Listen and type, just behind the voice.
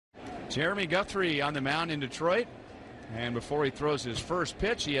Jeremy Guthrie on the mound in Detroit. And before he throws his first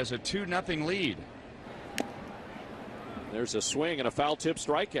pitch, he has a 2-0 lead. There's a swing and a foul tip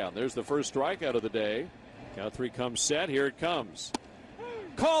strikeout. There's the first strikeout of the day. Guthrie comes set. Here it comes.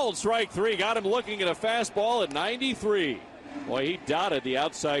 Called strike three. Got him looking at a fastball at 93. Boy, he dotted the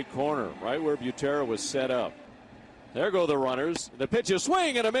outside corner right where Butera was set up. There go the runners. The pitch is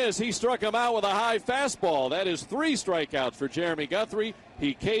swing and a miss. He struck him out with a high fastball. That is 3 strikeouts for Jeremy Guthrie.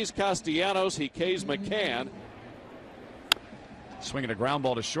 He K's Castellanos. He K's McCann. Swinging a ground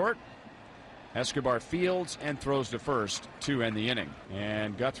ball to short. Escobar fields and throws to first to end the inning.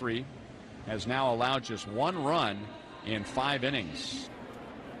 And Guthrie has now allowed just 1 run in 5 innings.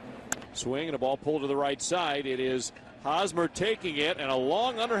 Swing and a ball pulled to the right side. It is Hosmer taking it, and a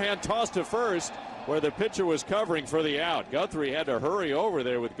long underhand toss to first where the pitcher was covering for the out. Guthrie had to hurry over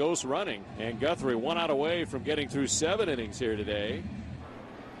there with Ghost running, and Guthrie 1 out away from getting through 7 innings here today.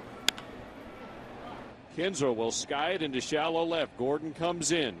 Kinsler will sky it into shallow left. Gordon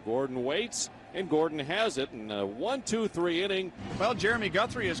comes in. Gordon waits, and Gordon has it in a 1-2-3 inning. Well, Jeremy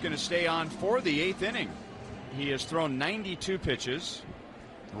Guthrie is going to stay on for the 8th inning. He has thrown 92 pitches.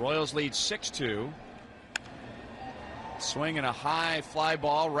 The Royals lead 6-2. Swinging a high fly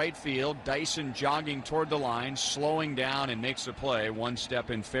ball right field. Dyson jogging toward the line, slowing down and makes a play. 1 step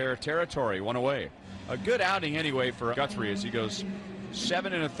in fair territory, 1 away. A good outing anyway for Guthrie as he goes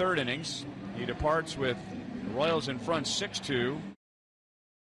 7 1/3 innings. He departs with the Royals in front 6-2.